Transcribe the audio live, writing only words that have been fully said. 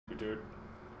dude.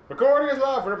 Recording is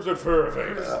live for episode 4 of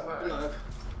it. Live.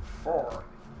 4.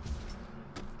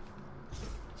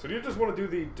 So do you just want to do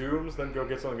the dooms, then go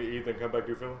get something to eat, then come back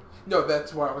do film? No,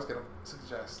 that's what I was gonna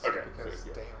suggest. Okay. Because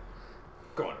Yeah. damn,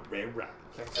 Go on, Ram Rock.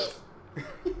 can't tell.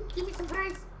 Give me some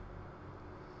fries.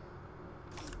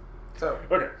 So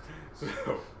Okay, so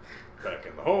back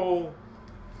in the hole.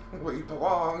 where you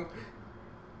belong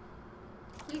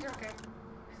He's okay.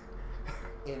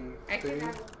 in I can food.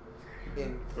 have it.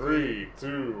 In 3,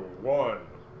 2, 1.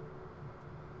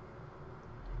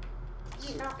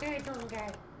 He's okay, don't guy.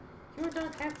 You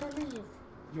don't have to leave.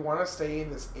 you want to stay in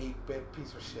this 8-bit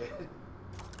piece of shit?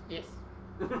 Yes.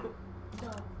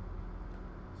 No.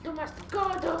 You must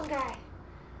go, don't guy.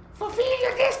 Fulfill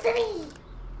your destiny.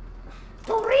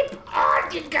 To rip all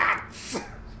the guts.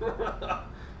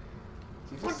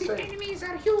 You For just the say, enemies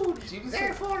are huge. Did you just say-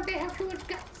 Therefore, they have huge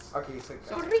guts. okay, you said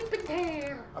So gods. rip and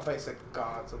tear. I thought you said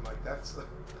gods. I'm like, that's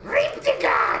Rip the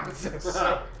guts. that's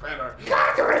so better.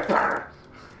 God Ripper.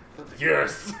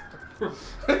 Yes!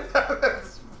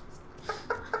 That's-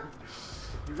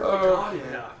 You really Oh, got it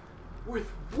okay. now. With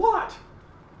what?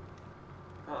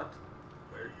 Not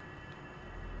weird.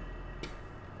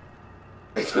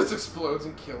 It just explodes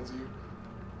and kills you.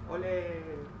 Ole.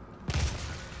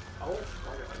 Oh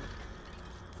my god.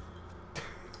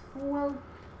 Well,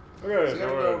 Okay, so you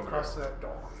gotta go across that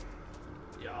door.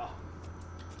 Yeah.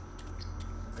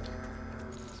 And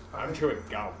I'm chewing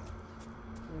gum.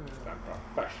 Hmm. I'm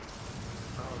professional.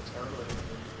 Oh, terrible.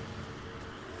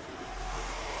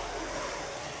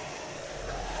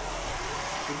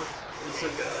 It's so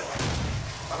good.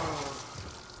 Oh,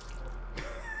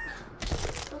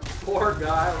 Poor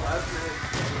guy last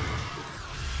minute.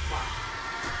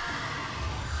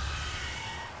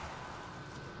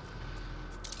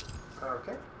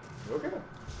 okay. Okay.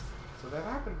 So that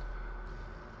happened.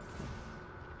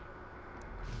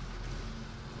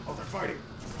 Oh, they're fighting.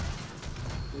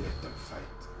 Let them fight.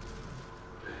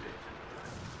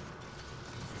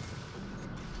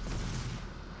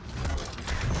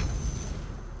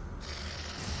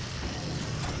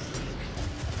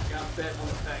 Got bet on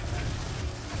the fact that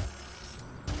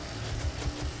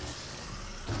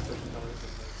The noise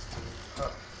it makes too.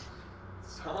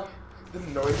 huh? The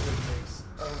noise it makes.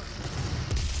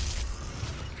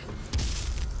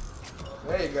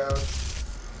 There you go.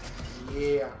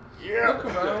 Yeah. Yeah. Look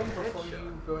around before Headshot.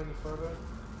 you go any further.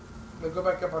 No, go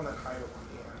back up on that higher one.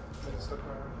 Yeah. Just look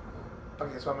around.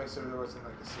 Okay, so I'll make sure there wasn't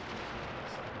like a secret.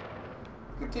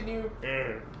 Continue.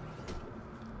 Mm.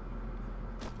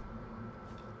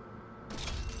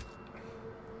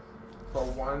 For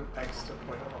 1 extra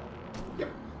point. Yep.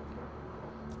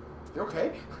 You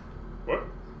okay? What?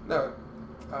 No.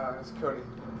 It's Cody.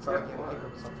 It's not Yeah, like you why? hit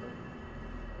or something.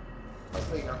 Oh,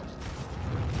 there you go.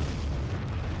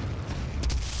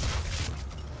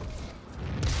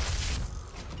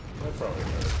 That probably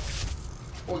hurt.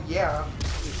 Well, yeah.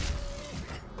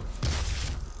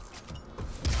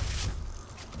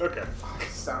 Okay. The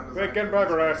sound Making design.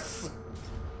 progress.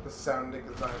 The sound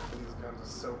design for these guns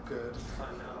is so good.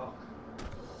 I know.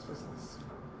 Especially this.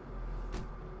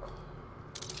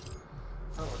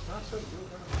 Oh, it's not so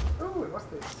good. Oh, wait, what's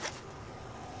this?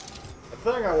 A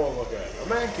thing I won't look at. A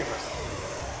mancubus.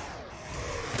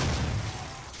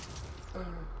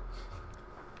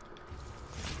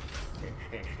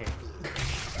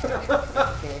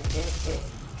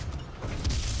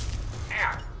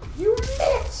 Ow! You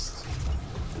missed!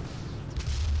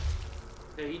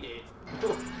 Yeah, he did.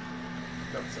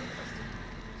 That's so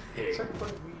nasty.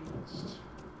 Checkpoint reached.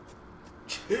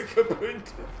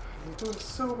 Checkpoint. You're doing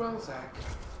so well, Zach.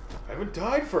 I haven't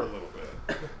died for a little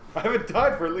bit. I haven't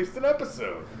died for at least an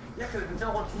episode. Yeah, because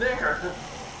no one's there.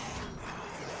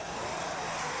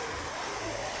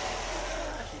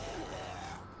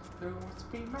 Who wants to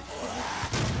be my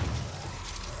friend?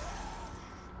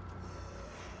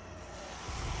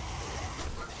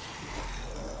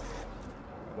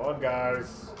 Come on, guys.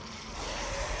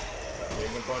 Stop being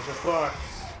a bunch of fucks.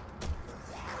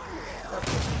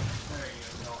 There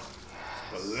you go.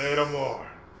 A little more.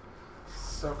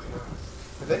 So close.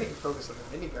 But then you can focus on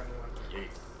the minigun one. Yeet.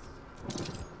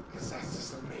 Because that's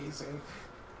just amazing.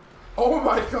 Oh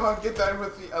my god, get that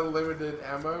with the unlimited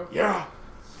ammo. Yeah.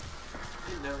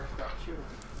 He never stopped shooting.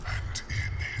 And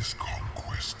in his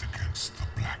conquest against the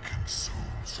blackened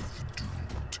souls of the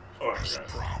doomed, Oh, his right.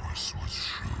 prowess was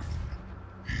shown.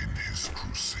 In his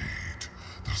crusade,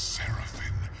 the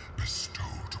Seraphim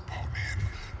bestowed upon him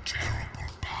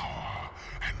terrible power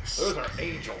and Those are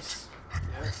speed. angels. And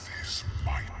with his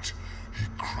might, he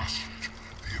crushed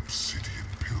the obsidian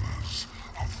pillars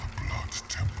of the blood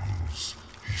temples.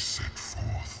 He set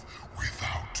forth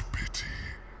without pity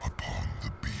a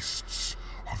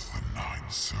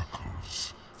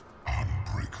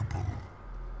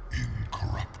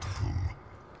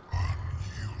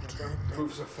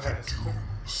move so fast.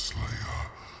 Doomslayer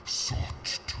sought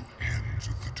to end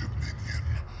the dominion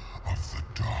of the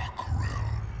Dark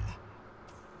Realm.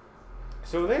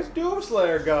 So this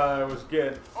Doomslayer guy was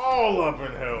getting all up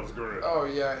in Hell's Grip. Oh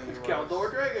yeah, he It's was.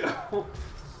 Caldor Drago.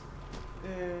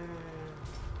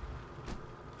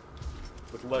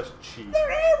 With less cheese.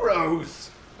 They're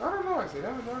arrows! I don't know. I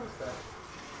never noticed that.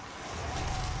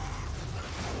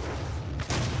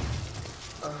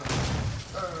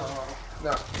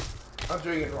 No, I'm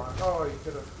doing it wrong. Oh, you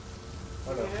could have.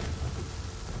 I know.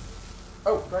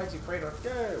 Oh, Brian's afraid of.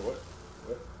 Okay, what?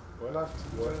 Left,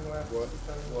 What? turning left, What?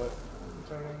 turning, What?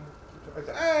 turning. Right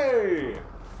there. Hey!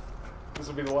 This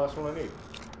will be the last one I need.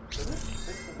 Is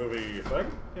it? It'll be a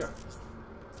second? Yeah.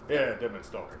 Yeah, Demon's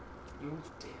stalking. You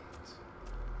did.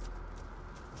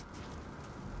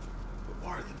 But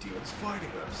why are the demons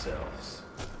fighting themselves?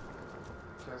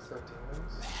 Just the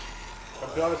demons. I'm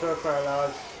done with our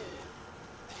paralyzed.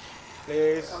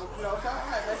 Please. Oh, no, it's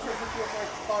alright. That should be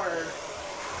like hard.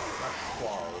 Not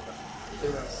swallowed.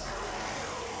 Demons.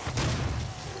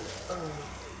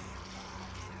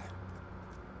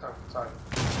 Oh, sorry.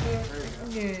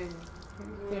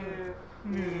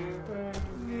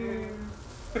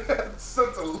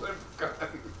 Such a lip gun.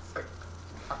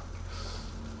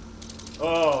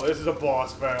 Oh, this is a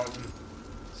boss fountain.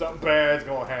 Something bad's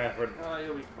gonna happen. Oh,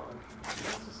 you'll be fine.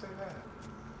 What's to say that?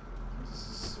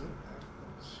 Just assume that.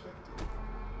 Oh, shit, dude.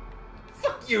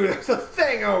 Fuck you, there's a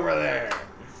thing over there!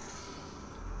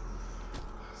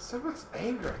 So much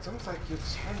anger. It's almost like you're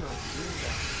channeling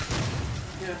that.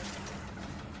 Yeah.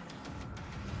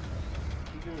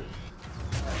 You do it.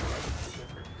 I like a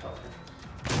different color.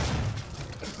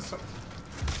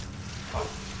 Oh.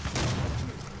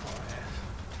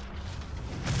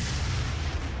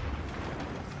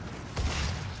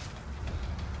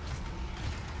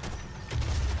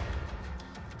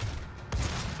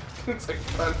 It's like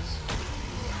punch.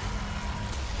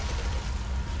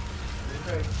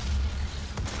 Okay.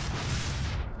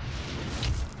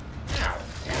 Ow,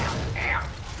 ow, ow.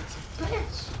 It's a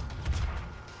bitch.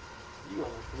 You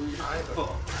almost lose your I don't-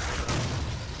 fuck.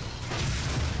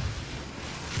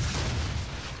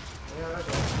 Yeah,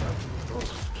 that's all.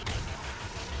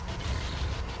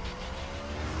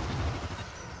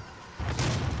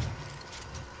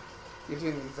 You're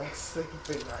doing the exact same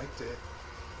thing I did,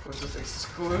 which is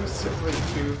exclusively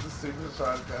use the super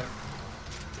shotgun.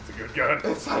 It's a good gun.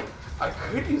 It's like, I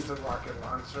could use the rocket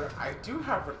launcher, I do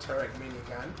have a turret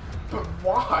minigun, but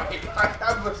why? I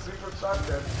have a super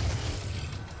shotgun.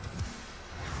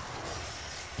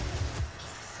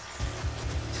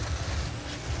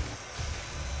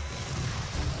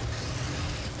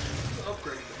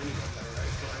 Upgrading the minigun better,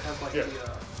 right? So I have like Yeah. the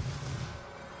animation.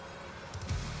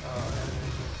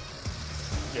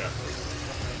 Yeah.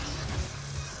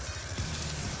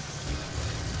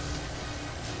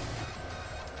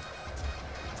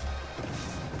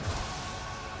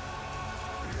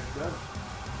 Pretty good gun.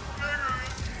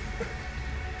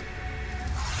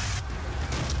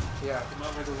 Yeah, I'm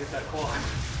not gonna go get that quad.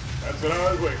 That's what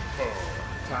I was waiting for.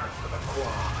 time for the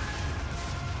quad.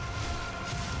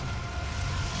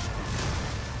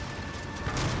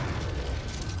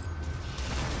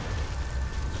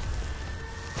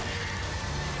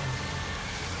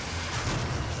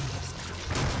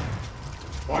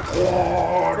 My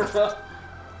quad!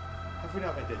 Have we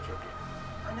not made that joke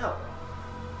yet? I know.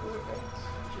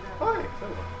 Hi!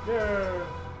 Yeah.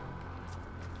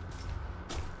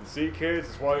 You see, kids,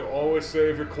 that's why you always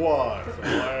save your quad for the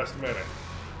last minute.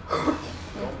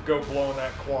 Don't go blowing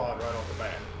that quad right off the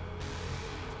bat.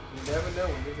 You never know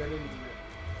when you're gonna need it.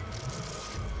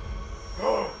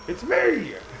 Oh, it's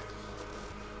me!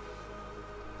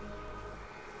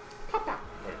 Papa.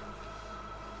 Wait.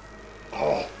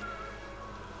 Oh!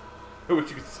 I wish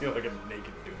you could see like a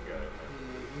naked Doom guy.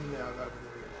 No, that would be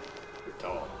weird. You're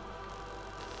tall.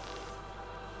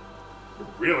 You're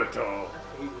really tall.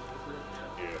 I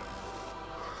hate it. Yeah.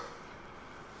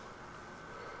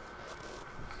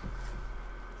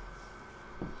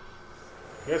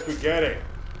 Yes, we get it.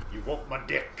 You want my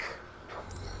dick.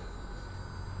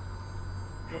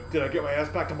 Did I get my ass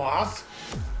back to Mars?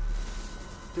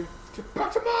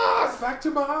 Back to Mars! Back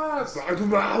to Mars! Back to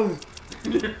Mars!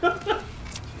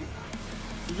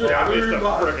 Yeah, it's the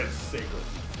friggin' secret.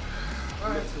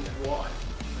 That's what?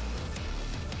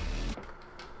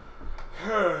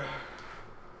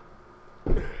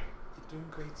 You're doing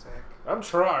great, Zach. I'm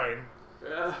trying.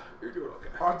 Yeah, you're doing okay.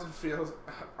 Haunted fields,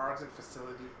 haunted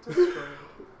facility destroyed.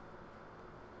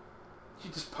 You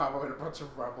just pop out a bunch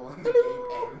of rubble and the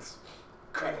game ends.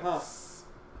 Credits.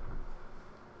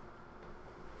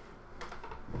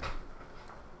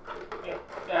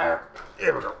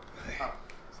 Here we go. Oh.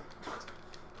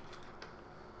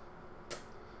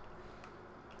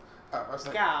 Oh, I was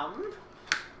like, Gum.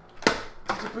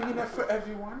 did you bring enough for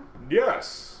everyone?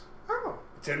 Yes. Oh.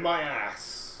 It's in my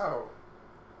ass. Oh.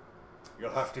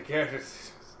 You'll have to get it.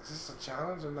 Is this a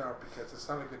challenge or no? Because it's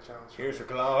not a good challenge. Here's your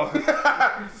glove.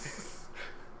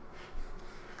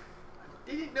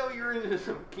 Didn't know you were into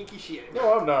some kinky shit.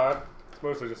 No, I'm not. It's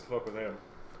mostly just to fuck with him.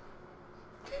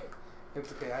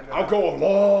 It's okay, I know. I'll go a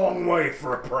long way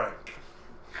for a prank.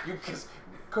 Because,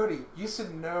 Cody, you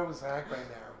should know Zach right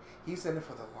now. He's in it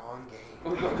for the long game. I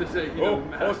was about to say, you Oh,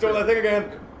 know, let's do that thing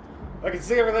again. I can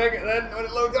see everything, and then when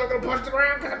it loads up, I'm gonna push it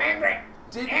around because I'm angry.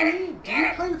 Did you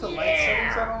play with the light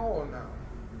settings at all or no?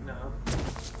 No.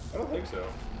 I don't think so.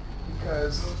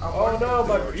 Because Oh no,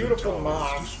 my Argent beautiful Tower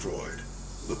mom. is destroyed.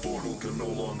 The portal can no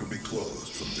longer be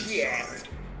closed from this side.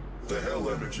 The hell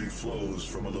energy flows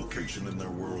from a location in their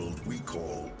world we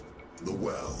call the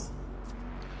Well.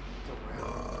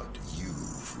 But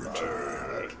you've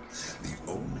returned. The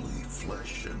only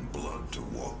flesh and blood to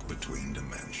walk between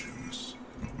dimensions.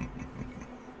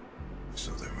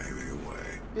 So there may be a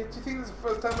way. do you think this is the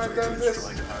first time I've done Vader's this?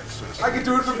 trying to access I can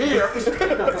do it from here.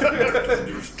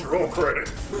 Roll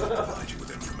credit. provide you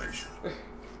with information.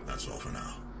 That's all for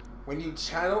now. When you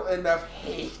channel enough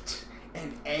hate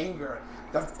and anger,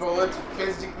 the bullets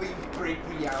physically break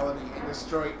reality and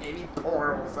destroy any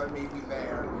portals that may be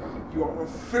there. You are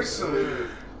officially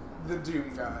the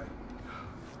Doom Guy.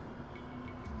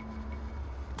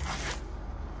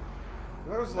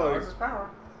 That was That like. was his power.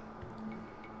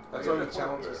 That's all the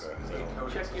challenges.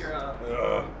 Check your,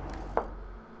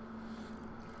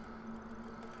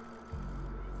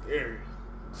 Here.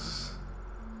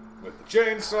 With the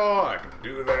chainsaw, I can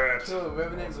do that. Kill a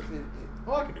revenant with it.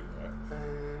 Oh, I can do that.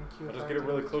 I'll just get it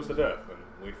really close to death and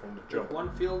wait for him to jump. one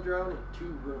field drone and 2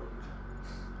 rooms.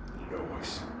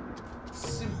 Nice.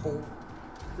 Simple.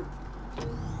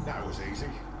 That was easy.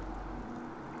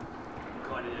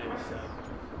 Gunny the Gun.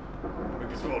 We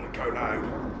can swallow the code out.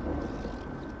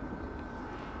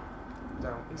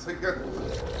 No. It's like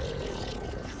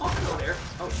Oh, go there.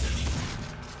 Oh, shit.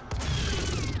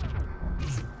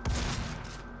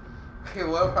 I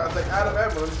love how it's like out of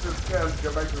ammo, let's just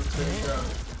go back to the same gun.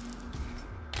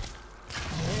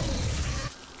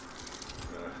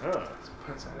 Uh-huh. Let's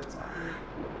punch at its eye.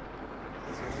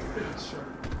 It's gonna be really short.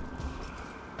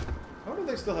 How do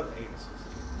they still have anuses?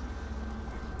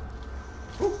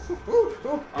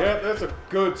 Yeah, that's a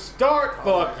good start.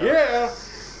 Fuck yeah.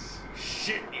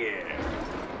 Shit yeah.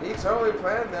 He totally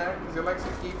planned that because he likes to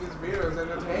keep his viewers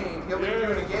entertained. He'll be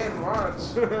doing it again, watch.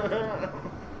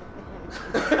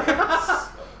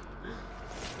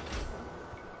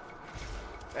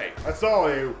 Hey, I saw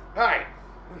you. Hey,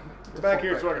 get back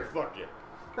here so I can fuck you.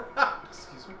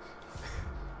 Excuse me.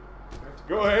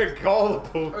 Go ahead, call the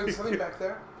Oh, is police. something back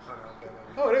there? Oh, no, okay,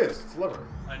 Oh, it is. It's liver.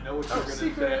 I know what you're Oh, gonna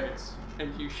secrets. say,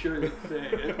 and you shouldn't say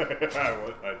it.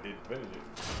 I did finish it.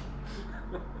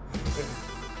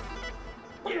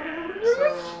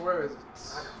 So, where is it?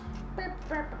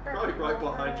 Probably right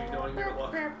behind you, knowing you're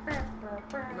lost. No.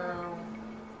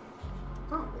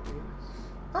 Oh, maybe it is.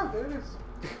 Oh, there it is.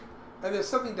 And there's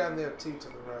something down there too to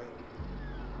the right.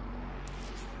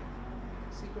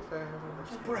 Secret fan.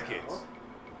 Brackets.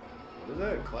 What is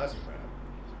that? Classic map.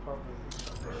 Probably.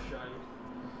 Shiny.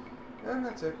 And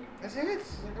that's it. That's it?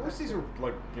 I wish these were,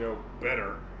 like, you know,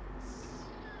 better.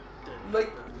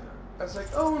 Like, I was like,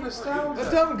 oh, nostalgia.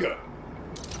 A dumb gun.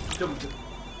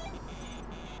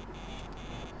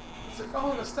 It's like,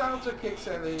 oh, nostalgia kicks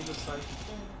in, and then you're just like,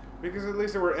 Because at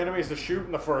least there were enemies to shoot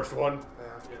in the first one. yeah.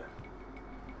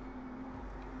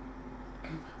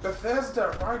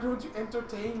 Bethesda, why don't you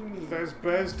entertain me? There's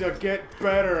best to get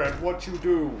better at what you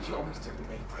do. You almost didn't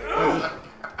make it.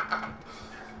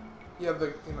 Yeah,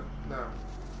 no.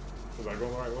 Was I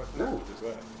going the right way? Ooh, just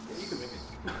that. Yeah, you can make it.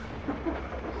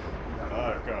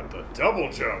 I've got the double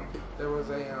jump. There was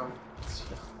a,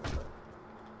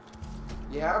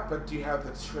 yeah, but do you have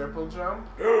the triple jump?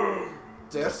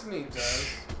 Destiny does.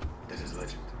 This is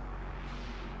legend.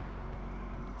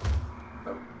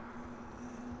 Oh.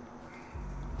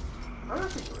 I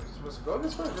don't think we're supposed to go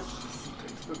this way. This is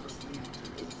the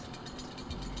secret.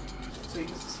 So you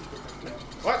get the secret thing now.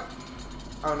 What?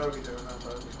 I don't know if you're doing that,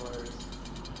 but it'd be hilarious.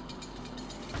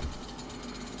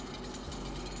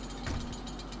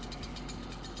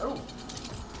 Oh.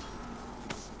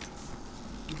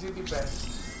 You did your best.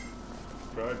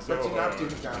 Tried so But you're not hard.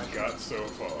 doing guys. and got so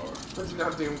far. But you're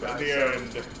not doing At guys. the so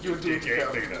end, you do you can't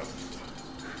fail. lead them.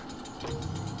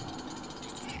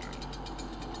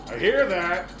 I hear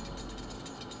that.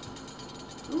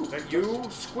 Ooh, that you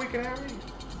squeaking at me?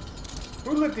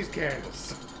 Who lit these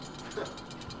candles?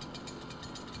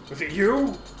 Was it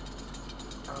you?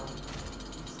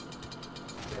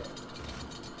 Yeah.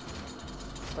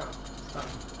 Stop. Stop.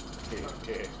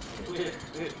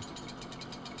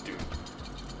 Dude.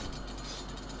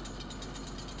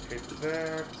 Hit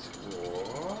that.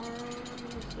 What?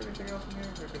 Is there anything else in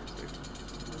here? I can see.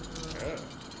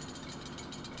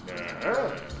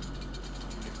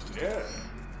 Yeah.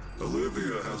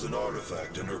 Olivia has an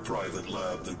artifact in her private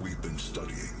lab that we've been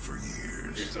studying for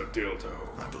years. It's a dildo.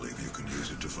 I believe you can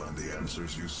use it to find the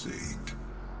answers you seek.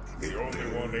 The only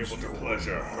one able to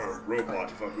pleasure her robot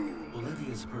fahool.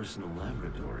 Olivia's personal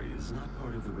laboratory is not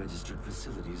part of the registered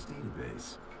facilities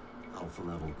database. Alpha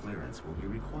level clearance will be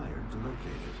required to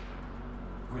locate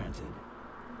it. Granted.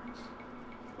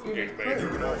 Okay, You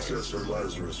can access her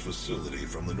Lazarus facility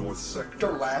from the north sector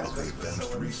of the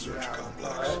Advanced Research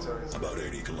Complex, about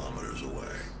 80 kilometers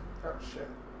away. Oh shit.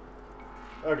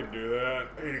 I can do that.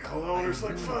 80 kilometers,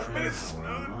 like 5 minutes.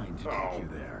 Online to take Oh. you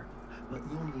there, but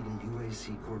you'll need a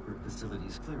UAC corporate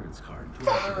facilities clearance card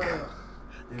to enter.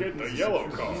 Get the There is a yellow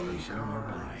security card. station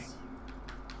nearby.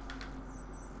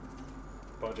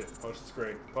 Budget. Budget's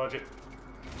great. Budget.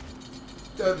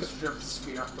 Just rip the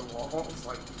screen off the wall. It's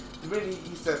like, the minute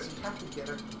he says you have to get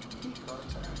a key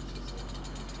contact.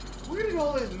 Where did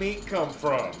all this meat come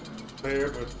from? There,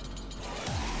 but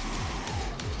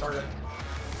Target.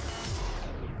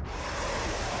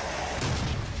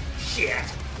 shit.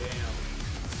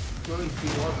 You only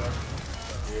need one though.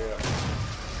 Yeah.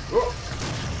 Whoa.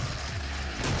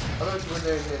 Otherwise you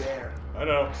wouldn't have hit air. I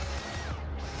know.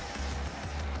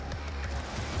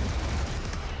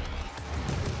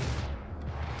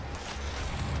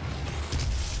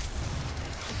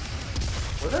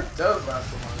 Well, that does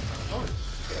last a long time. Holy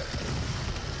shit.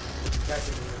 That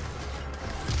can do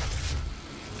it.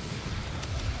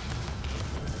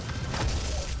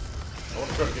 I want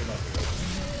to try to get him out there.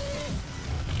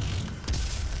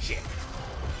 Shit.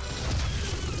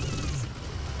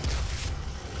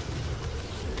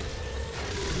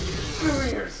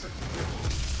 Years.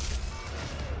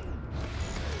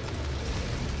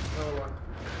 Another one.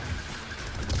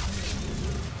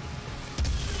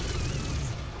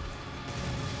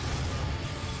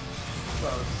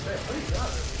 Oh, shit. What do you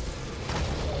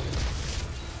got?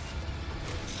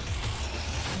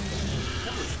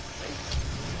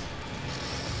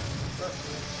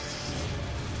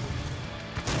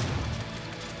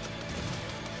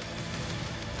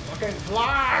 Fucking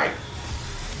fly!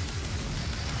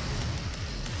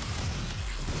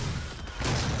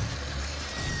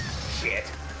 Shit.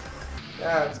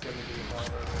 That's gonna be a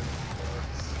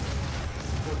bummer.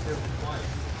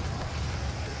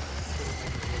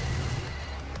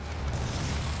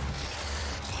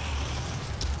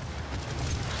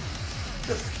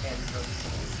 Just end them.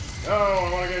 No,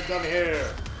 I want to get it done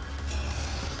here.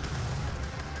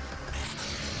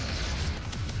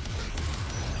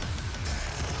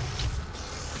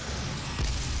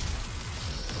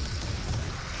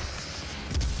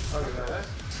 Okay, that.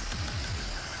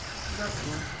 That's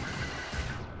cool.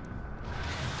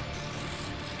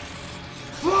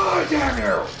 Fly, damn you!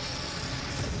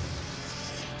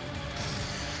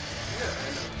 Yeah, I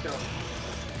know. Kill him.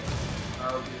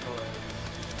 That would be hilarious.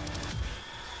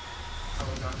 I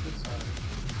would not be sorry.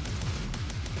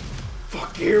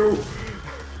 Fuck you!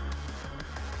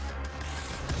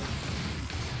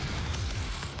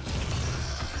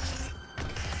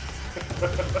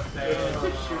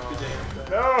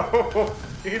 No!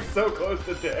 He's so close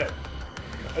to death.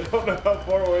 I don't know how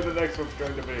far away the next one's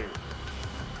going to be.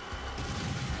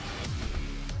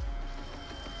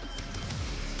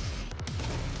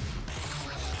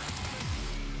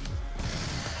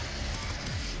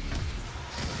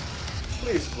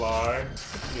 Please fly.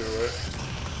 Do it.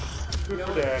 Good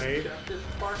for Daddy. Just this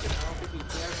parking, I don't think he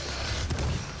cares.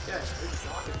 Yeah, his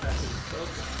rocket pack is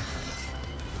broken.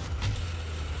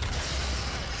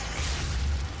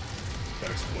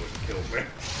 That explosion killed me.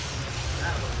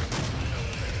 That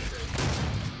was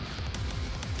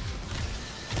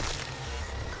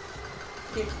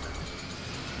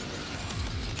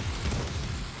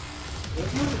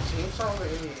If you use a chainsaw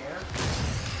in the air,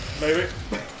 Maybe.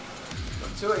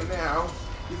 it's too late now.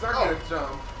 He's not gonna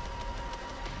jump.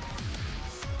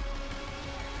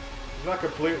 He's not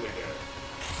completely dead.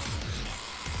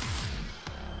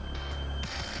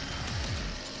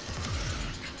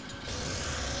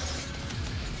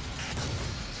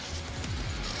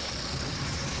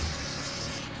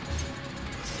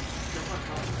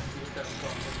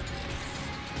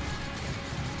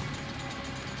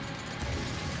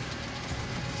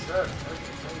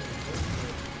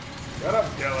 Shut up,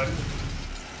 Dylan.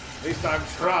 At least I'm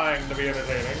trying to be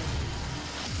entertaining.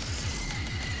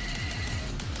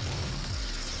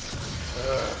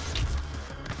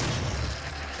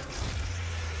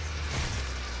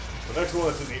 The next one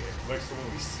that's in the next one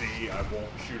we see, I won't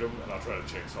shoot him, and I'll try to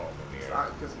chainsaw him in the air.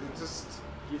 Because it just...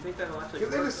 Do you think that'll actually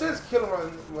Because it says kill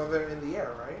them while they're in the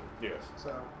air, right? Yes.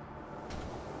 So...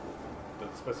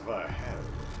 Doesn't specify a hand.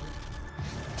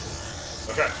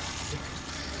 Okay.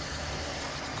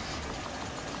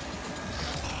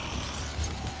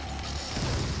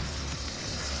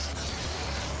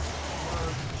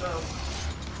 Jump.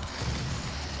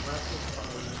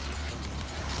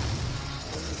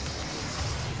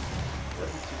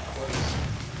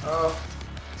 Oh,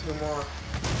 2 more.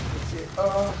 Let's see.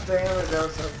 Oh, damn it, that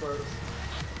was so close.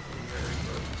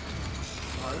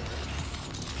 One.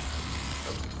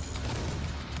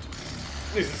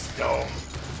 This is dumb.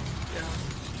 Yeah.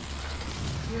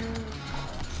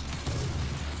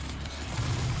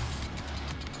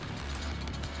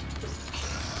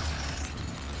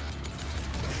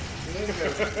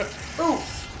 Ooh!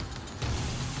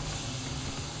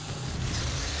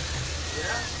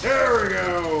 Yeah? There we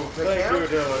go! Does it Thank count? you,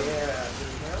 Dylan. Yeah, does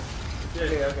it count?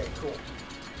 Yeah. Yeah, okay, cool.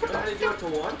 How did you do it to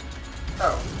 1?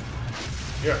 Oh.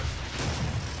 Yeah. I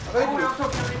think Oh, we- it also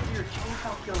counted into your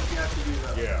chainsaw kills you have to do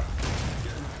though. Yeah.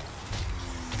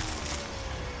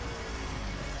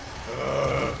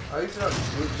 I used to not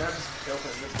just kill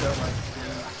him, just go like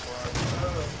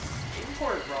Aim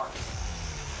for his rock.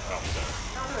 Oh,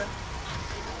 Not good.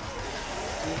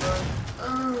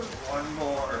 One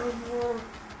more.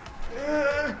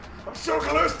 I'm so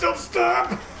close, don't stop!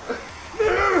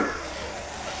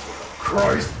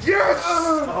 Christ, yes!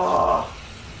 Oh.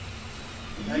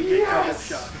 Now you get double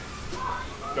shot.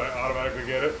 Do I automatically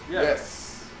get it? Yeah.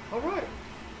 Yes. Alright.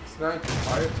 It's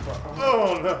 95.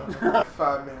 Oh no.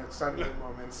 5 minutes, I need a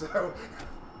moment, so.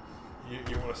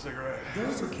 You want a cigarette?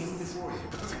 Those who came before you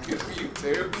That's good for you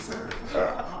too.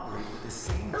 operate with the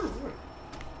same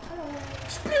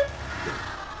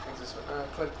Just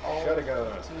click all Shut it, go.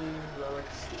 team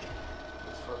relics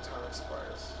before time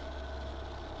expires.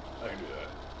 I can do that.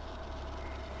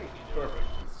 Perfect.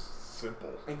 It's simple.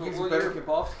 And Will gives your you better.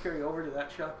 buffs carry over to that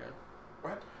shotgun?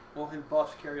 What? Will his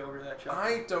buffs carry over to that shotgun?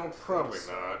 I don't Probably think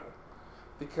so, not.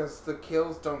 because the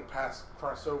kills don't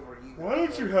cross over either. Why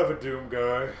don't you have a Doom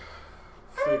guy?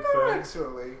 I Big don't know, thing.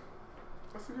 actually.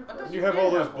 That's a good question. You have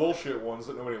all those bullshit ones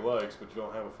that nobody likes, but you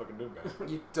don't have a fucking Doom guy.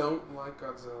 You don't like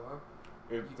Godzilla.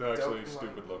 It's You actually don't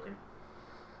stupid looking.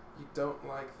 You don't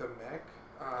like the mech.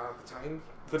 The Titan.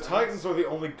 The Titans are the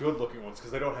only good looking ones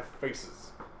because they don't have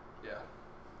faces. Yeah.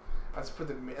 I just put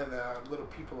the little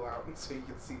people out so you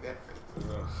can see their faces.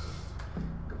 Ugh.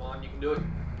 Come on, you can do it.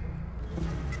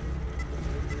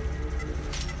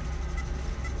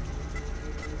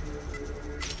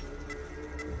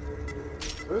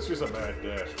 So this is a mad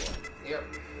dash one. Yep.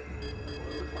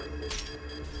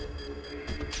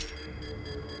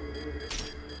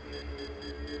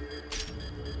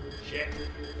 Shit.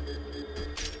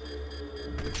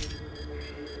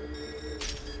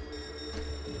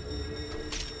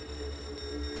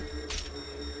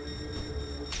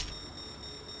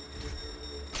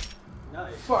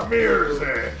 Nice. Fuck Mirror's you.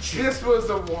 Edge. This was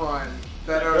the one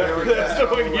that That's the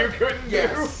one you couldn't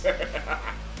Yes. do.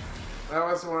 That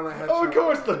was the one I had. Oh, of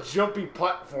trouble course, the jumpy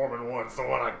platforming one's the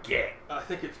one I get. I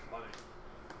think it's funny.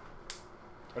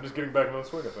 I'm just getting back into the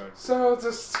swing of things. So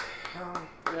just,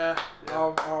 Yeah.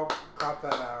 I'll cut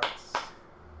that out.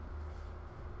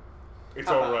 It's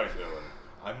alright, Dylan.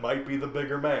 I might be the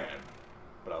bigger man,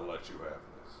 but I'll let you have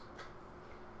this.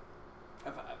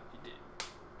 You did.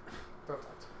 Don't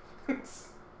touch it.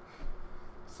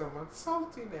 Someone's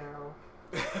salty now.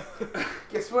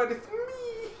 Guess what? It's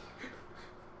me.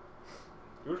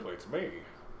 Usually it's me.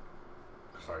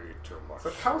 Because I eat too much. So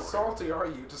how soy. salty are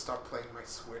you to stop playing my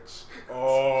Switch?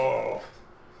 Oh,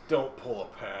 don't pull a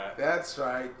Pat. That's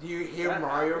right. You hear That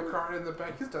Mario happened. Kart in the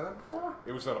back? He's done that before.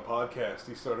 It was on a podcast.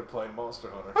 He started playing Monster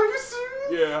Hunter. Are you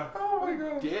serious? Yeah. Oh my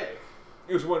god. Dick.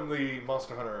 It was when the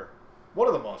Monster Hunter, one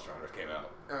of the Monster Hunters came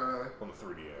out Oh really? on the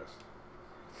 3DS.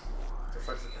 The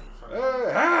first thing.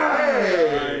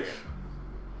 Hey!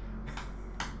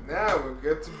 Now we're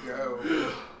good to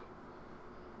go.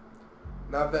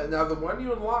 Now the one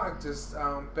you unlocked is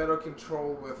better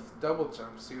control with double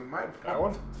jump, so you might. That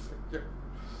one? Yeah.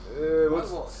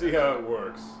 Let's see how it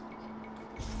works.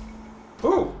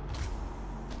 Ooh.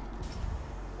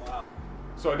 Wow.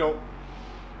 So I don't,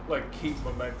 like, keep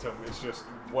momentum. It's just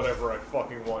whatever I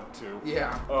fucking want to.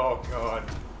 Yeah. Oh, God.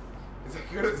 Is it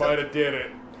good? Might have did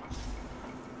it.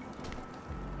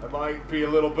 I might be a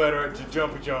little better at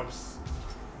jumpy jumps.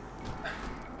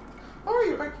 Oh,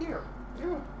 you're back here.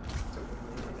 Yeah.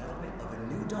 development of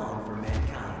a new dawn for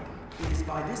mankind. It is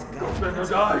by this guiding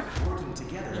die. principle, working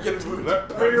together as a team, Let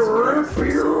me to rip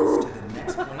you! the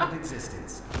next plane of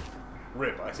existence.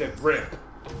 Rip. I said rip.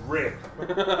 Rip.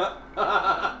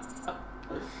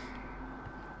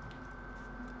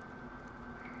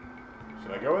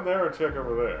 Should I go in there or check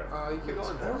over there? You can go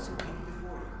in there. Those who come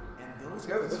before you, and those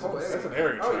Yeah, this whole area. That's an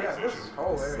area Oh yeah, transition. this is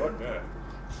whole area. Fuck that.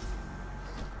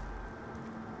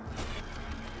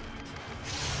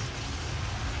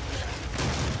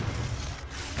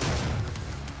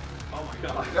 Oh my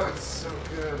god. That's so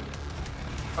good.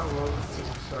 I love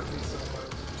Super Sharky so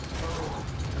much. Oh.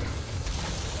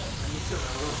 There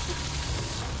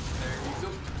you go.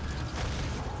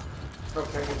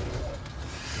 Okay.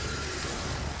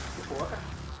 What?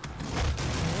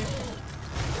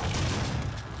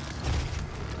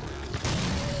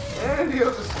 And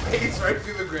he'll just face right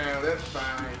through the ground. That's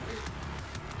fine.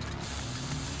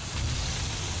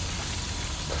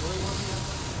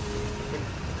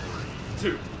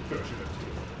 Two. Good, I should have two.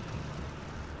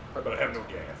 But I have no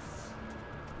gas.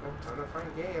 I'm trying to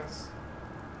find gas.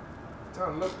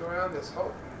 Time to look around this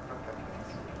whole.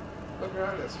 Look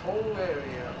around this whole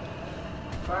area.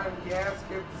 Find gas,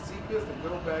 get the secrets, and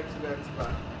go back to that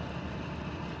spot.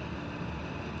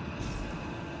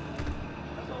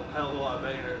 That's a hell of a lot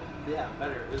better. Yeah,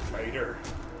 better. It's Later.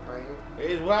 Right?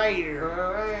 It's later.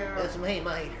 Alright. That's me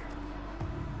later.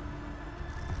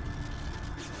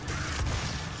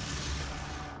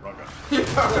 Wrong guy.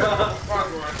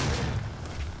 Wrong one.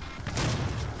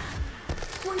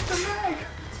 Where's the mag?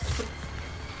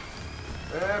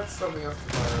 That's something else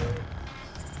to buy.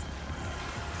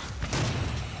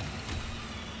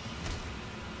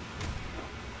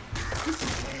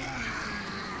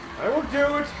 I will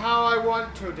do it how I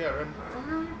want to, Darren.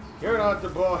 You're not the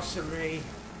boss of me.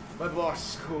 My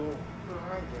boss is cool.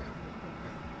 Alright then.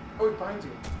 Oh, it binds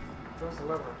you. There's a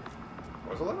lever.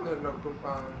 What's the lever? No, go,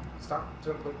 stop.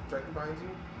 Don't look directly behind you.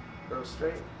 Go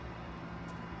straight.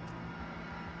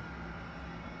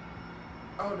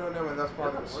 Oh no, no, man, that's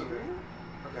part of the machinery.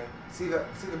 Okay. See the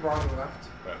bar on the left?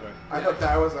 That way. I thought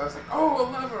that was. I was like, oh,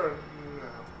 a lever.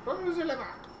 No. What was the lever?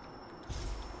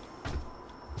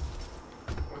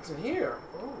 What's in here?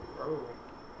 Oh.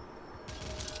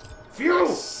 Fuel!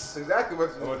 That's exactly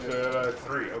what's in Which, here.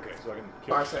 3. Okay, so I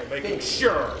can I say, making think.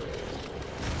 sure.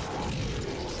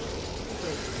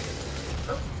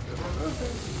 Oh, there's one of those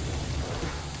things.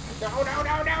 No, no, no,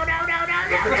 no, no, no, no, no,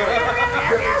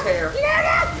 Ribbon's hair. no,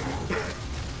 no!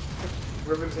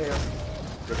 Ribbon's hair.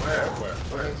 Where?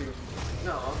 Behind you.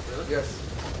 no, really. Yes.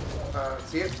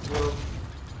 See it? Well,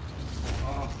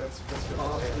 Oh, that's oh,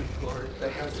 Ribbon's hair. sweet lord.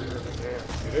 That has to be Ribbon's hair.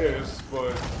 It is,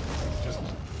 but just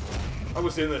I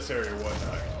was in this area one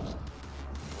night.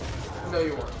 No,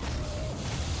 you weren't.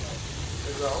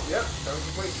 Is all? Yep, that was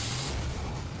complete.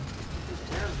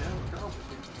 Damn, go.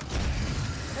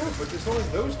 Yeah, but there's only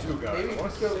those two guys. Maybe I you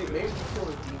want kill to see the them.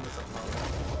 demon somehow.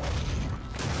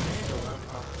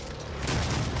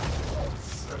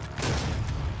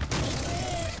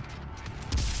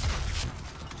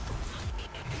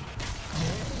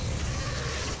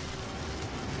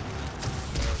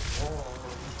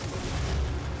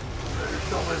 There's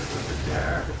so many things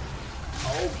there.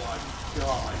 Oh my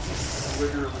god.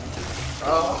 Literally.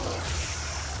 Oh,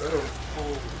 so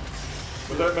Holy.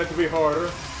 Was that meant to be harder?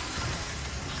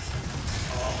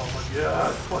 Oh my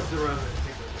god. Punch the remnant.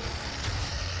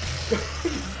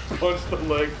 Punch the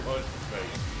leg, punch the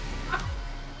face.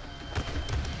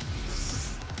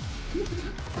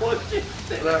 Punch it.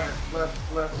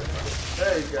 left.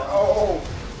 There you go. Oh,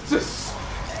 just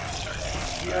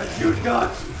Yeah, huge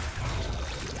guns.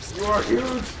 You are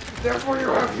huge, therefore you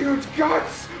have huge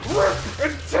guts! Rip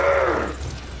and tear!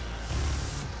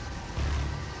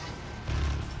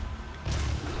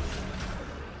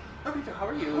 How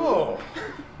are you? Oh,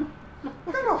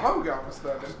 I don't know how we got almost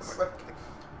done. It's like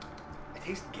I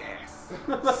taste gas.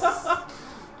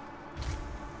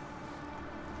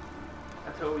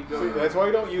 That's how we go. See, that's why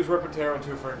you don't use rip and tear on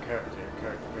two different characters.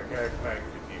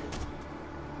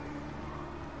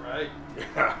 Right.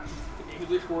 Yeah.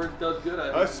 English word does good.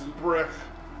 A sprick.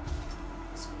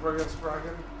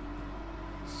 Spraggin.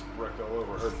 Spricked all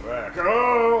over her back.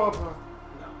 Oh!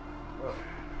 No. Oh.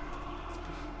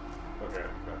 Okay,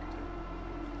 back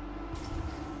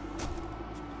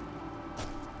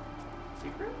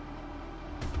Secret?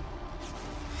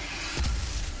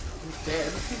 He's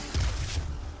dead.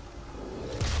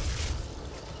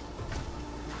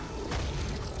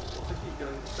 I think he's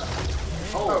gonna stop.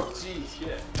 Oh, jeez.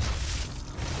 Shit.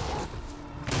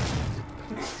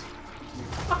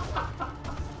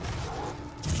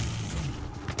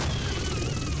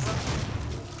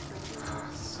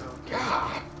 So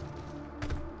God!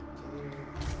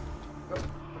 Oh, okay.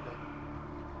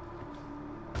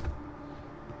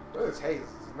 Look at this haze. It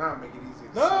does not make it easy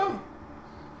to No.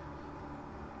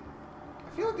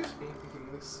 I feel like there's maybe we can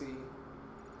at least see.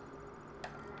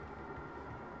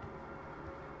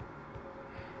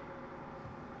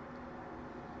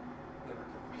 Yeah, I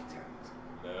can wait that.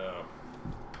 No.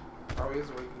 Oh, he is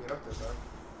waking it up there, though.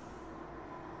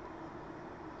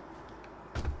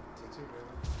 T2,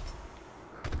 really.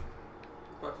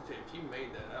 About to say, if you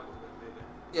made that, I would have made it.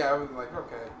 Yeah, I was like,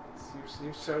 okay,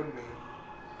 you showed me.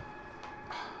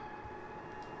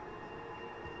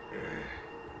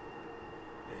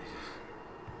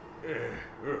 You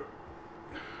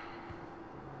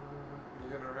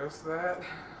gonna risk that?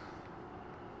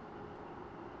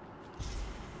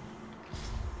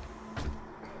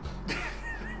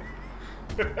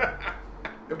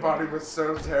 Your body was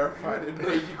so terrified it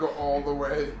made you go all the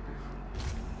way.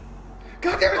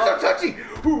 God damn it, so touchy!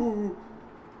 Ooh.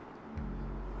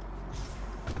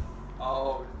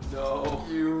 Oh no.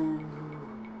 You.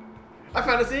 I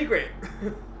found a secret.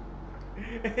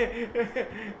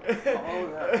 Oh,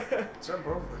 that. Jump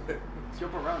over it.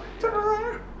 Jump around it. Jump Yeah.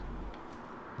 around.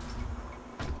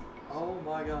 Oh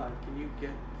my god, can you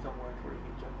get somewhere where you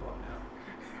can jump up now?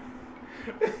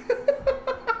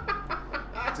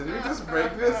 Did we just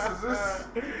break this? Is this?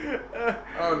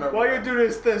 Oh no. Why you do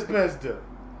this, Bester?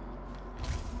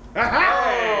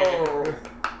 Oh!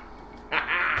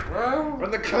 Well, When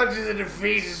the clutches of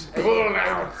defeat is hey, pulled hey,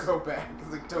 out. Go back.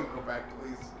 He's like, don't go back,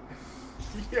 please.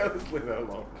 Yeah, let's leave that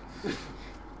alone.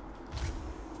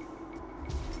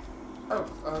 Oh,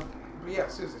 but yeah,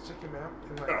 seriously, check your map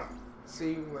and like Oh.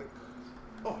 see like.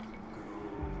 Oh.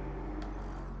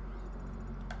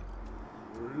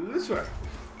 This way.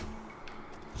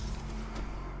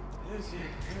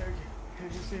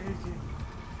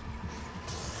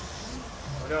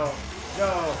 Oh no,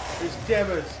 no, there's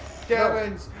demons.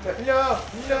 Demons! No!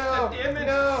 No! Damn it.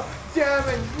 No!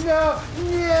 Demons! No! No!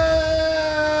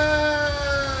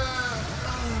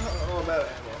 Oh, that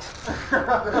ammo.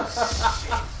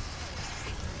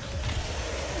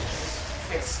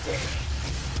 Fisting.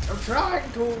 I'm trying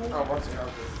to. Oh, what's it?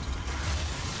 Okay.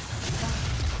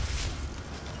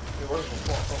 It was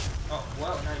before. Oh,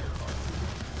 well, now you're fine.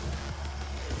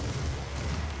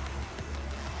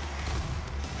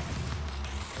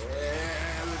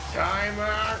 Yeah, the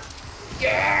timer.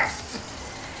 Yes!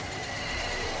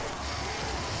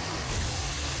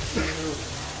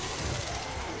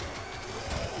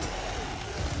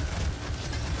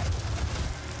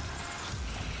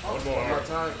 One One more more.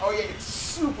 time. Oh yeah, it's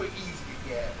super easy to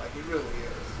get. Like it really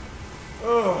is.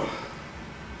 Oh.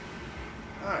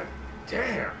 God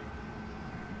damn.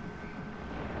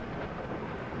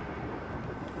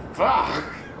 Fuck.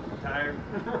 Tired.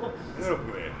 A little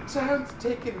bit. Sounds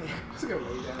taking me. I'm just gonna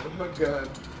lay down with my gun.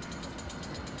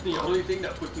 The only thing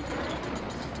that puts me to sleep.